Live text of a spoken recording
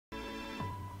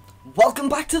Welcome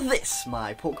back to this,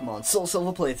 my Pokemon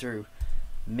SoulSilver playthrough.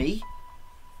 Me,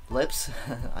 Lips,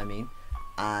 I mean,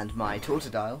 and my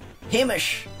Totodile,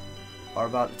 Hamish, are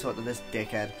about to talk to this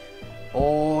dickhead.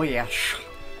 Oh yes.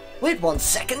 Wait 1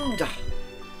 second.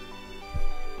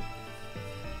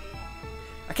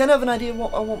 I kind of have an idea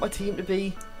what I want my team to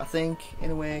be, I think,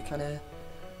 in a way,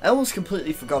 I almost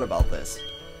completely forgot about this.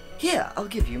 Here, I'll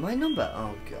give you my number.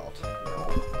 Oh god, no,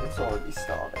 it's already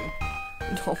starting.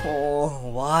 No,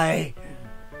 why?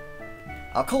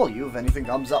 I'll call you if anything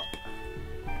comes up.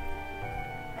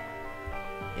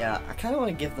 Yeah, I kind of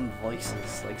want to give them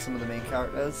voices, like some of the main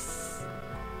characters.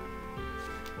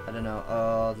 I don't know.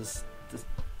 Oh, there's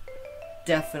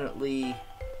definitely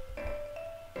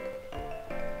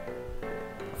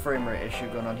a frame rate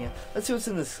issue going on here. Let's see what's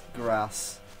in this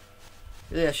grass.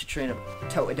 Really, I should train up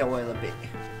Totodile a bit.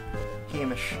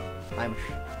 Hamish.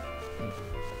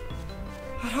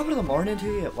 How about the morning to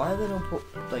you? Why they don't put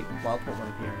like wild Pokemon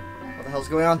up here? What the hell's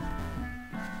going on?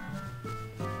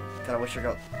 God, I wish I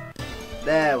got.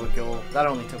 There we go. That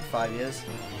only took 5 years.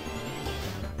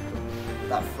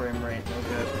 That frame rate, no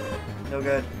good. No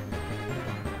good.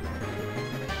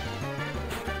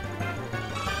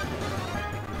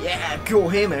 Yeah, go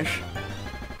Hamish.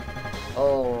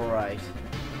 Alright.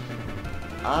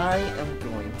 I am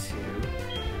going to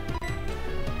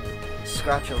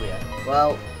scratch Elia.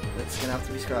 Well, it's gonna have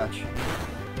to be Scratch.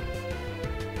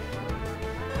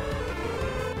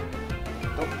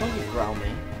 Don't you growl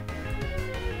me.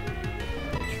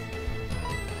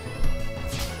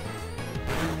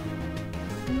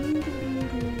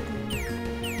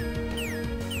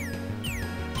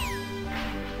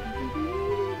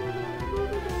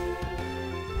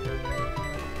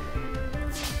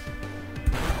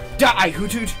 Die,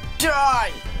 Hoothoot!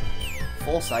 Die!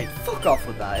 Foresight, fuck off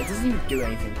with that. It doesn't even do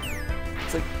anything.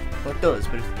 It's like, well, it does,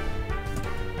 but it's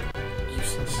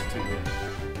useless to me.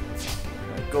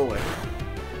 Right, go away.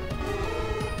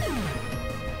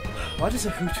 Why does a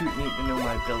Hoothoot need to know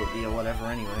my ability or whatever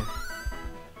anyway?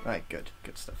 Right, good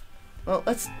stuff. Well,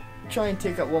 let's try and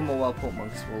take out one more wild Pokemon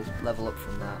because we'll level up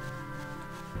from that.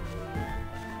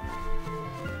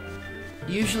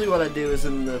 Usually what I do is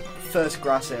in the first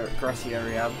grassy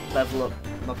area, I level up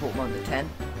my Pokemon to 10.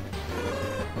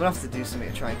 I'm gonna have to do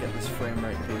something to try and get this frame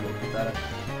rate to be a little bit better.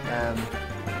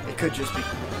 It could just be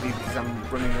because I'm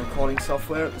running recording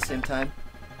software at the same time.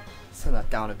 Let's turn that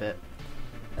down a bit.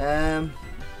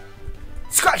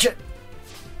 Scratch it!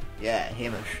 Yeah,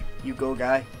 Hamish. You go,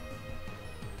 guy.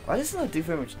 Why doesn't that do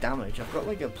very much damage? I've got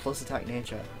like a plus attack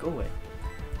nature. Go away.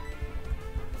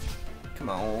 Come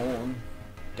on.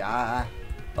 Die.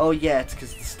 Oh yeah, it's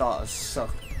because the starters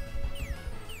suck.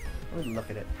 Let me look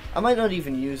at it. I might not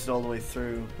even use it all the way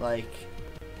through, like,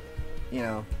 you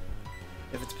know,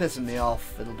 if it's pissing me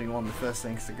off, it'll be one of the first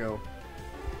things to go.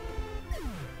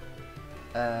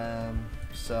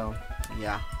 So,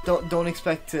 yeah. Don't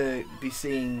expect to be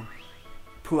seeing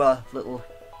poor little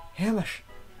Hamish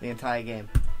the entire game.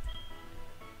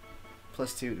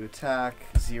 +2 to attack,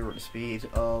 0 to speed.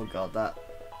 Oh god, that.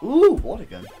 Ooh, water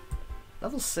gun.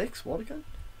 Level 6 water gun?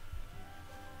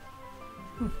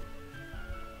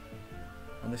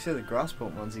 And they say the grass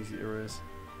Pokemon's easy to raise.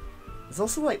 There's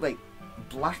also like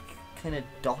black kind of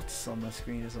dots on my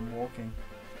screen as I'm walking.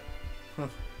 Huh.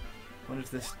 Wonder if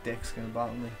this dick's gonna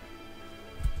battle me.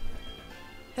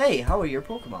 Hey, how are your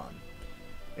Pokemon?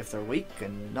 If they're weak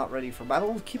and not ready for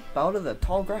battle, keep out of the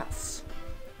tall grass.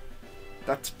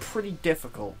 That's pretty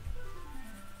difficult.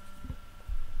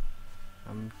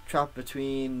 I'm trapped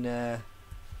between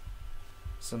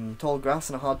some tall grass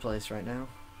and a hard place right now.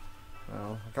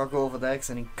 Well, I can't go over there because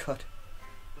I need cut.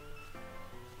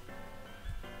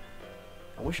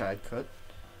 I wish I had cut.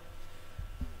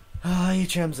 Ah,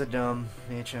 HMs are dumb.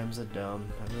 HMs are dumb.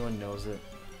 Everyone knows it.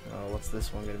 Oh, what's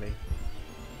this one gonna be?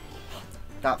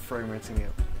 That frame rate's gonna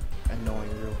get annoying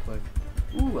real quick.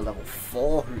 Ooh, a level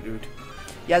 4 Hoothoot.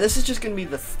 Yeah, this is just gonna be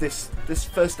this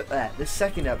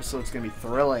second episode's gonna be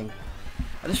thrilling.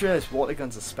 I just realized Water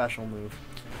Gun's a special move.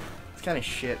 It's kind of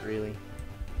shit, really.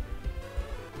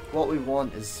 What we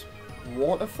want is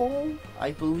Waterfall,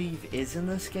 I believe is in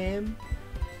this game.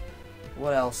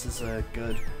 What else is a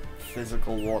good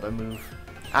physical water move?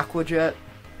 Aqua Jet.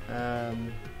 That's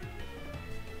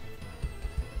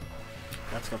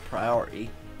got priority.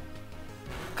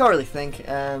 Can't really think.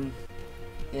 You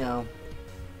know,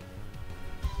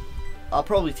 I'll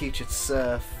probably teach it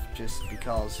Surf just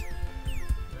because,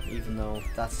 even though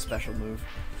that's a special move.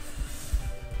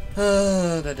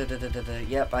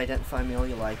 Yep, identify me all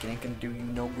you like. It ain't gonna do you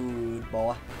no good,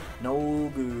 boy.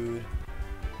 No good.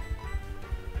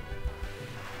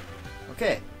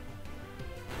 Okay.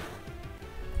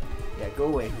 Yeah, go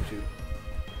away, Hutu.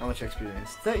 How much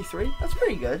experience? 33? That's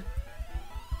pretty good.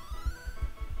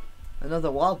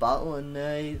 Another wild battle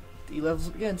and he levels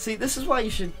up again. See, this is why you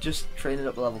should just train it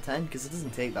up to level 10, because it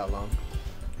doesn't take that long.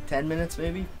 10 minutes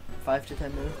maybe? 5 to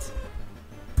 10 minutes?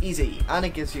 Easy, and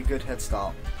it gives you a good head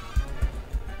start.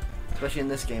 Especially in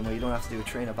this game where you don't have to do a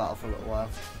trainer battle for a little while.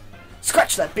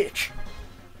 Scratch that bitch!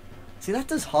 See, that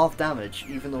does half damage,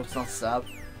 even though it's not stab.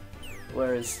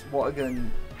 Whereas water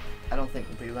gun, I don't think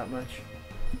will do that much.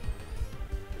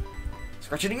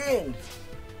 Scratch it again!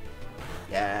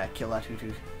 Yeah, kill that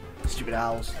Hutu. Stupid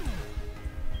owls.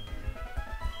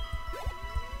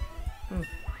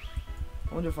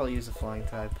 I wonder if I'll use a flying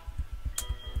type.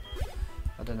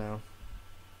 I don't know.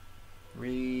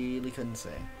 Really couldn't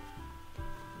say.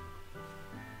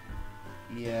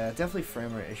 Yeah, definitely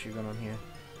frame rate issue going on here.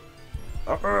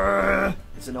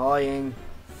 It's annoying.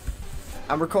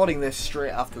 I'm recording this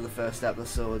straight after the first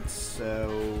episode,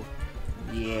 so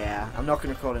yeah, I'm not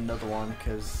going to record another one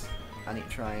because I need to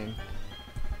try and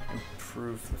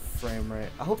improve the frame rate.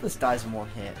 I hope this dies in one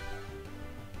hit.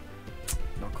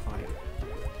 Not quite.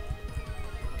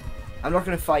 I'm not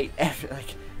going to fight every,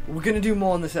 like, we're going to do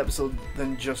more in this episode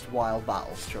than just wild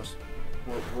battles. Trust,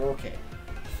 we're okay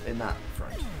in that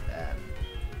front.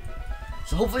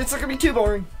 So hopefully it's not going to be too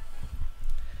boring.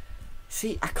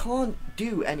 See, I can't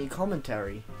do any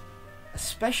commentary,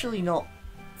 especially not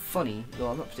funny, though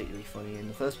I'm not particularly funny in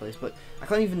the first place, but I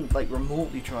can't even like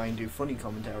remotely try and do funny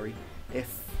commentary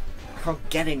if I can't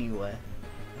get anywhere.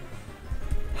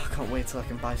 I can't wait till I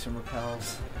can buy some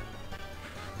repels.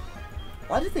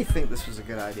 Why did they think this was a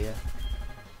good idea?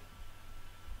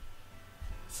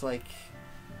 It's like,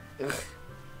 ugh,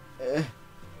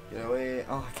 you know,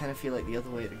 oh, I kind of feel like the other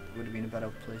way would have been a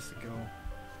better place to go.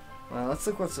 Well, let's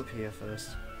look what's up here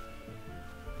first.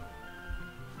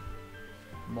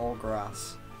 More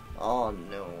grass. Oh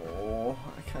no,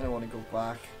 I kind of want to go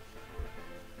back.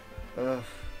 Ugh,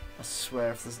 I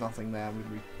swear if there's nothing there, I'm going to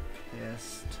be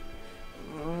pissed.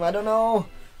 I don't know.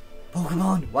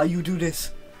 Pokemon, why you do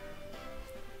this?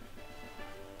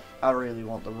 I really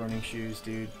want the running shoes,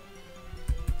 dude.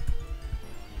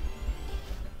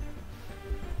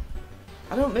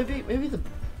 I don't, maybe the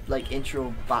like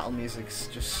intro battle music's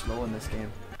just slow in this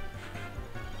game.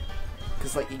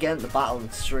 Cause like you get into the battle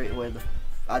and straight away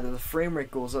either the frame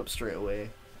rate goes up straight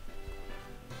away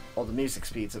or the music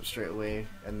speeds up straight away,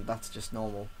 and that's just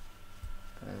normal.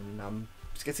 And I'm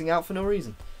skitzing out for no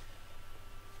reason.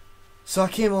 So I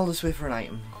came all this way for an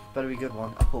item. Better be a good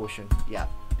one. A potion. Yeah,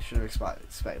 should have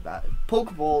expected that.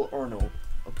 Pokeball or no,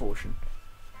 a potion.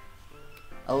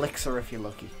 Elixir if you're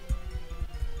lucky.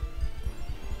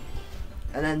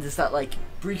 And then there's that like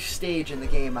brief stage in the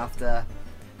game after,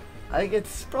 I think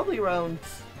it's probably around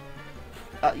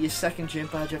your second gym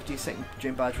badge, after your second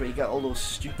gym badge, where you get all those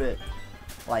stupid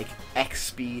like X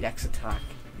speed, X attack,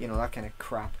 you know, that kind of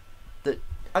crap. That,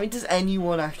 I mean, does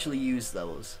anyone actually use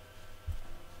those?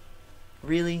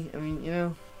 Really? I mean, you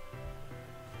know.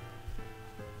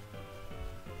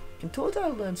 Can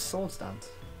Totodile learn Sword Dance?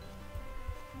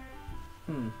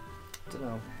 Don't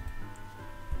know.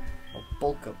 Or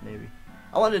Bulk Up maybe.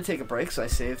 I wanted to take a break, so I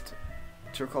saved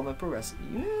to record my progress.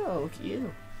 Yeah, look at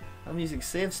you. I'm using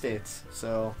save states,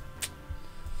 so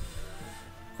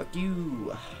fuck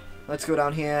you. Let's go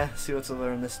down here, see what's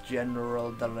over in this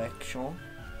general direction.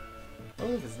 Oh,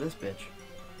 look, it's this bitch.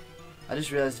 I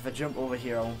just realized if I jump over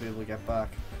here, I won't be able to get back.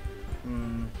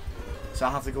 So I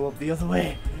have to go up the other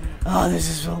way. Oh, this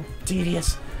is so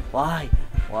tedious. Why?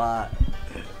 Why?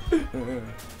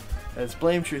 As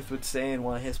Blame Truth would say in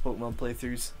one of his Pokemon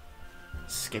playthroughs,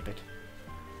 skip it.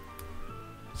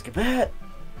 Skip it!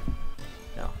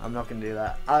 No, I'm not going to do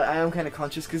that. I am kind of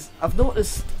conscious because I've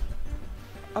noticed,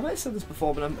 I might have said this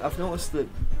before, but I've noticed that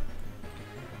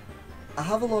I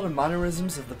have a lot of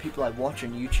mannerisms of the people I watch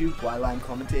on YouTube while I'm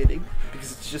commentating,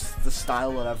 because it's just the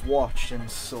style that I've watched, and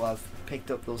so I've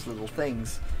picked up those little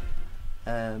things.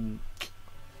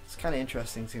 It's kind of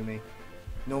interesting to me.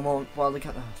 No more wildly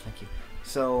cat. Oh, thank you.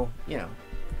 So, you know.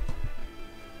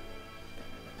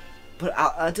 But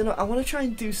I don't know, I want to try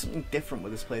and do something different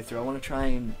with this playthrough. I want to try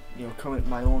and, you know, come at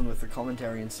my own with the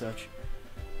commentary and such.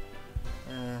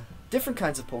 Different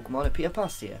kinds of Pokemon appear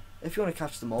past here. If you want to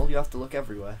catch them all, you have to look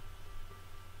everywhere.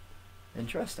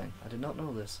 Interesting. I did not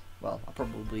know this. Well, I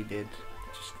probably did.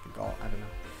 Just forgot. I don't know.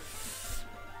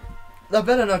 There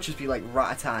better not just be like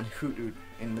Rattata and Hoothoot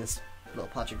in this little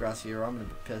patch of grass here, or I'm going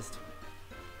to be pissed.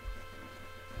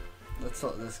 Let's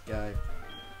look at this guy.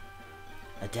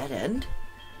 A dead end?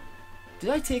 Did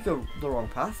I take the wrong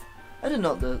path? I didn't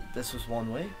know that this was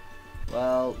one way.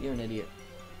 Well, you're an idiot.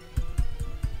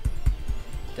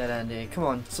 Dead End. Come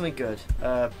on, something good.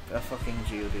 A fucking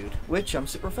Geodude, which I'm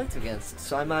super effective against,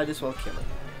 so I might as well kill it.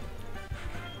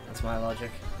 That's my logic.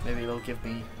 Maybe it'll give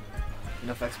me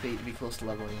enough XP to be close to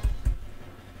leveling up.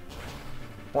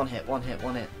 One hit, one hit,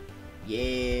 one hit.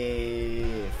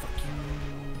 Yeah, fuck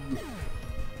you.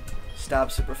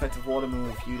 Stab, super effective water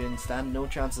move. You didn't stand no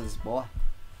chances, boy.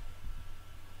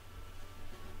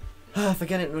 If I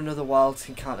get into another wild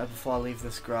encounter before I leave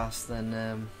this grass,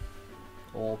 then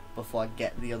or before I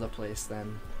get the other place,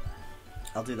 then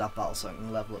I'll do that battle so I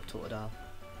can level up Totodile.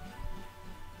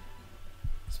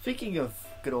 Speaking of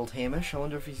good old Hamish, I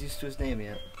wonder if he's used to his name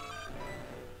yet.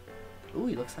 Ooh,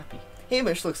 he looks happy.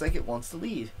 Hamish looks like it wants to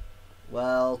lead.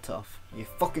 Well, tough. You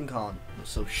fucking can't.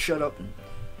 So shut up and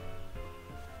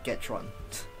get trotting.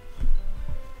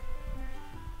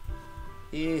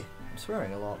 Yeah, I'm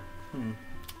swearing a lot.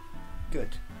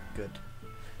 Good, good.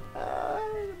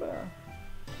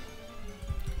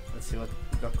 Let's see what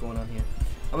we've got going on here.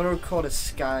 I'm going to record a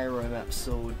Skyrim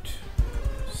episode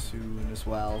soon as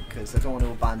well, because I don't want to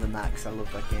abandon that, because I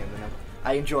love that game and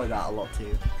I enjoy that a lot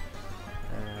too.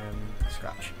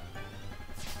 Scratch.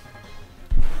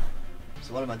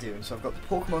 So what am I doing? So I've got the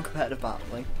Pokemon competitive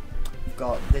battling, I've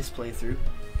got this playthrough,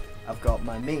 I've got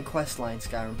my main questline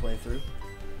Skyrim playthrough,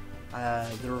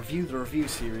 the review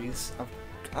series.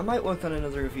 I might work on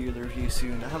another review of the review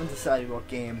soon. I haven't decided what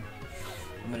game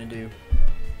I'm going to do,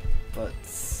 but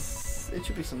it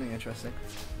should be something interesting.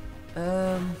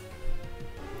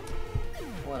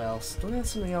 What else? Don't we have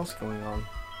something else going on?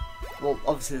 Well,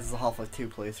 obviously this is the Half-Life 2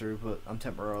 playthrough, but I'm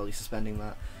temporarily suspending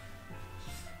that,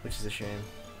 which is a shame,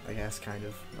 I guess, kind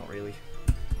of. Not really.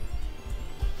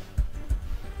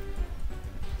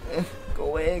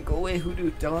 Go away,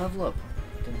 Hoodoo, don't level up.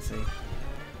 Didn't see.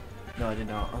 No, I did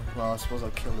not. Oh, well, I suppose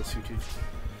I'll kill this Hoodoo.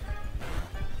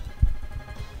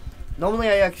 Normally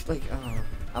I actually, like,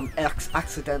 I'm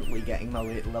accidentally getting my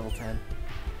way to level 10.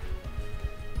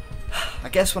 I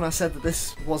guess when I said that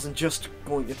this wasn't just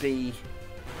going to be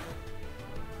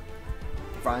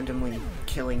randomly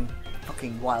killing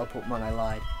fucking wild Pokemon, I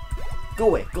lied. Go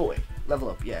away, level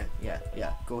up, yeah,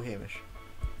 go Hamish.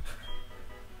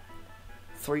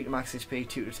 3 to max HP,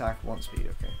 2 to attack, 1 speed,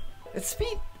 okay. It's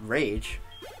speed rage.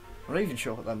 I'm not even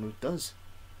sure what that move does.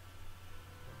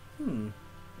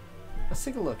 Let's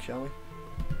take a look, shall we?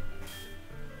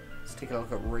 Let's take a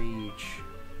look at rage.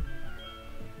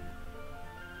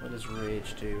 What does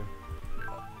rage do?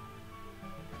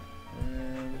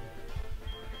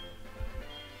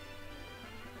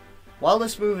 While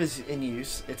this move is in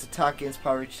use, its attack gains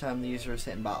power each time the user is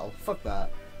hit in battle. Fuck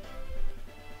that.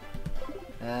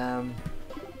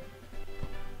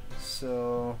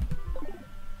 So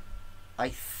I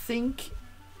think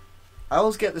I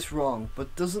always get this wrong,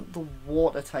 but doesn't the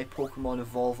water type Pokemon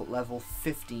evolve at level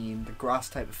 15, the grass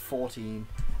type at 14,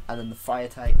 and then the fire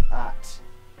type at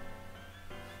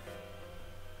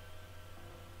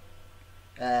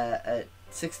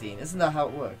 16? Isn't that how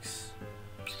it works?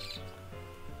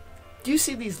 Do you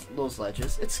see those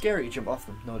ledges? It's scary to jump off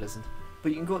them. No, it isn't. But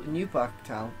you can go to New Park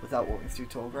Town without walking through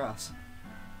tall grass.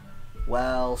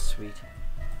 Well, sweet.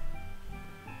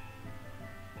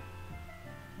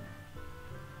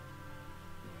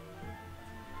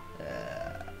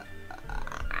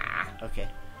 Okay.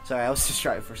 Sorry, I was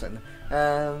distracted for a second.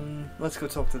 Let's go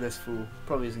talk to this fool.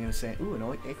 Probably isn't going to say, ooh, an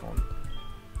acorn.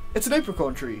 It's an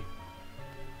apricorn tree.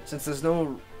 Since there's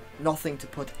nothing to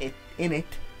put it in it,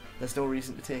 there's no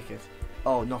reason to take it.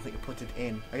 Oh, nothing to put it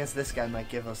in. I guess this guy might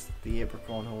give us the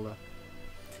apricorn holder.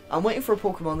 I'm waiting for a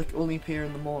Pokemon that can only appear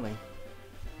in the morning.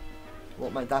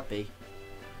 What might that be?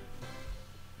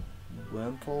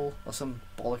 Wurmple? Or some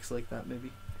bollocks like that,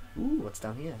 maybe? Ooh, what's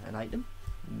down here? An item?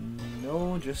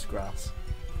 No, just grass.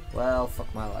 Well,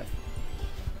 fuck my life.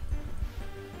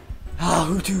 Ah,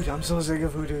 Hoodoo! I'm so sick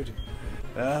of Hoodoo.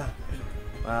 Well,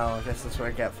 I guess that's what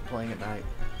I get for playing at night.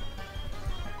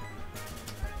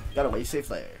 Got away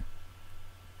safely.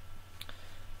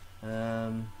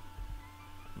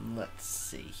 Let's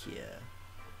see here.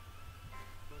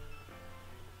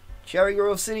 Cherry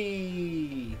Grove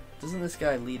City! Doesn't this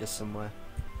guy lead us somewhere?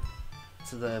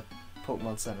 To the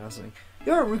Pokemon Center or something.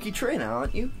 You're a rookie trainer,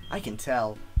 aren't you? I can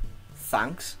tell.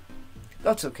 Thanks.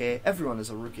 That's okay, everyone is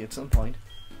a rookie at some point.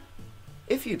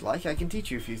 If you'd like, I can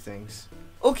teach you a few things.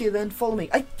 Okay then, follow me.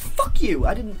 Fuck you!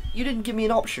 You didn't give me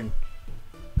an option.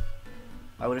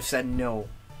 I would have said no.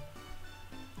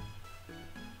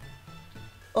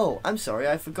 Oh, I'm sorry,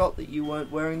 I forgot that you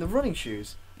weren't wearing the running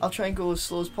shoes. I'll try and go as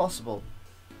slow as possible.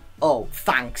 Oh,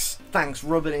 thanks. Thanks,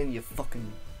 rub it in, you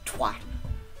fucking twat.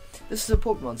 This is a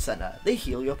Pokemon Center. They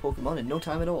heal your Pokemon in no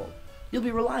time at all. You'll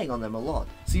be relying on them a lot,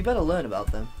 so you better learn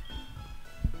about them.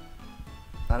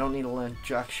 I don't need to learn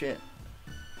jack shit.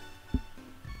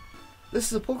 This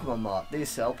is a Pokemon Mart. They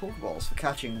sell Pokeballs for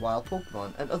catching wild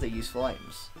Pokemon and other useful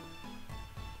items.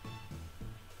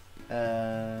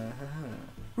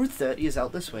 Route 30 is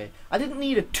out this way. I didn't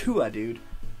need a tour, dude.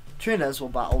 Trainers will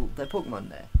battle their Pokemon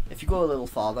there. If you go a little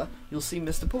farther, you'll see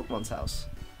Mr. Pokemon's house.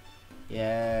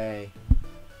 Yay.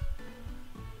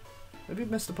 Maybe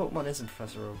Mr. Pokemon isn't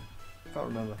Professor Oak. Can't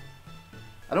remember.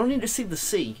 I don't need to see the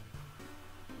sea.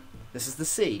 This is the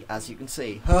sea, as you can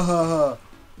see. Ha ha ha!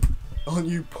 Aren't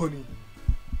you punny?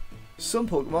 Some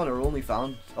Pokemon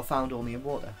are found only in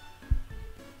water.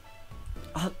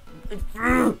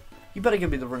 You better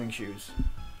give me the running shoes,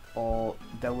 or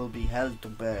there will be hell to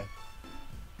bear.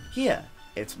 Here,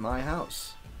 it's my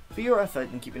house. For your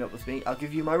effort in keeping up with me, I'll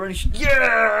give you my running shoes. Yes!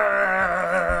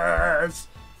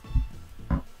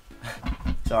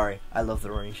 Sorry, I love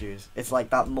the running shoes. It's like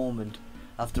that moment,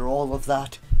 after all of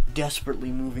that,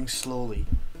 desperately moving slowly,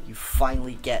 you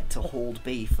finally get to hold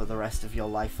B for the rest of your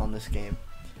life on this game.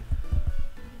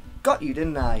 Got you,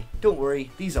 didn't I? Don't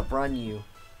worry, these are brand new.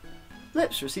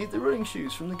 Lips received the running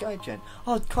shoes from the guide gen.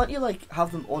 Oh, can't you like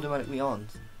have them automatically on?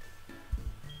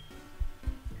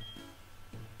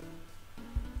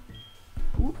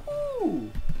 Ooh!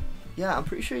 Yeah, I'm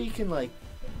pretty sure you can like...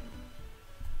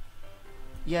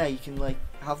 Yeah, you can like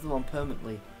have them on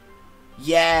permanently.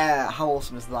 Yeah! How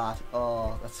awesome is that?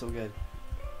 Oh, that's so good.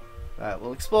 Right,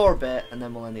 we'll explore a bit and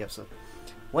then we'll end the episode.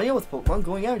 When you're with Pokemon,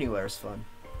 going out anywhere is fun.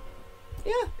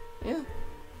 Yeah,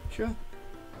 sure.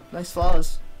 Nice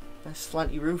flowers. Nice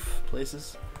slanty roof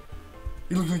places.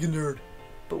 You look like a nerd.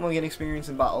 Pokemon gain experience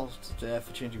in battles for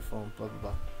changing form, blah blah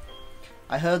blah.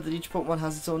 I heard that each Pokemon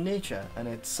has its own nature, and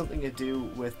it's something to do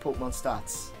with Pokemon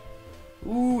stats.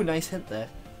 Ooh, nice hint there.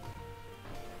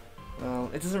 Well,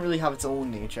 it doesn't really have its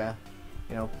own nature.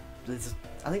 You know,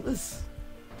 I think there's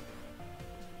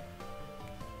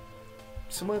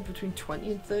somewhere between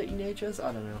 20 and 30 natures?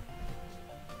 I don't know.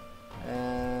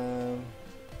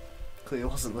 Clearly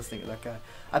wasn't listening to that guy.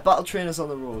 I battled trainers on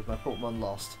the road, my Pokemon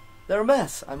lost. They're a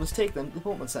mess, I must take them to the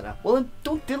Pokemon Center. Well then,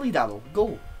 don't dilly-daddle,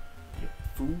 go! You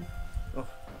fool. Oh.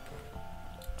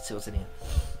 Let's see what's in here.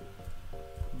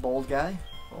 Bald guy?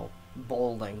 Or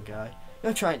balding guy.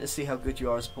 You're trying to see how good you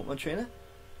are as a Pokemon trainer?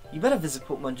 You better visit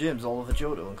Pokemon gyms all over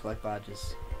Johto and collect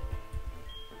badges.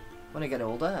 When I get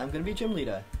older, I'm going to be a gym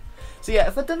leader. So yeah,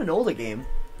 if I'd done an older game,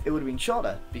 it would have been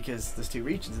shorter, because there's 2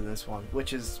 regions in this one,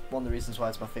 which is one of the reasons why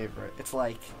it's my favourite. It's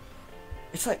like,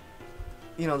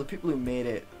 you know, the people who made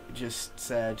it just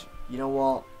said, you know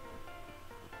what,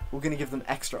 we're going to give them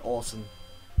extra awesome,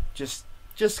 just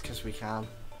because we can.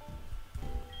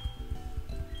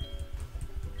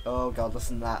 Oh god,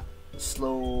 listen to that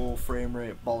slow frame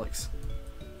rate bollocks.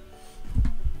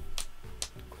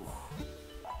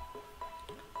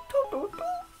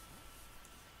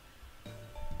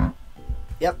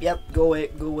 Yep, go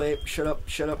away, shut up,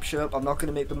 I'm not going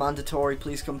to make the mandatory,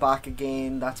 please come back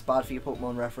again, that's bad for your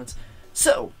Pokemon reference.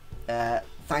 So,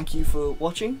 thank you for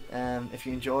watching, if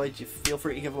you enjoyed, feel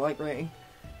free to give a like rating,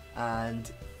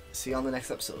 and see you on the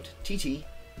next episode. TT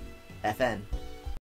FN.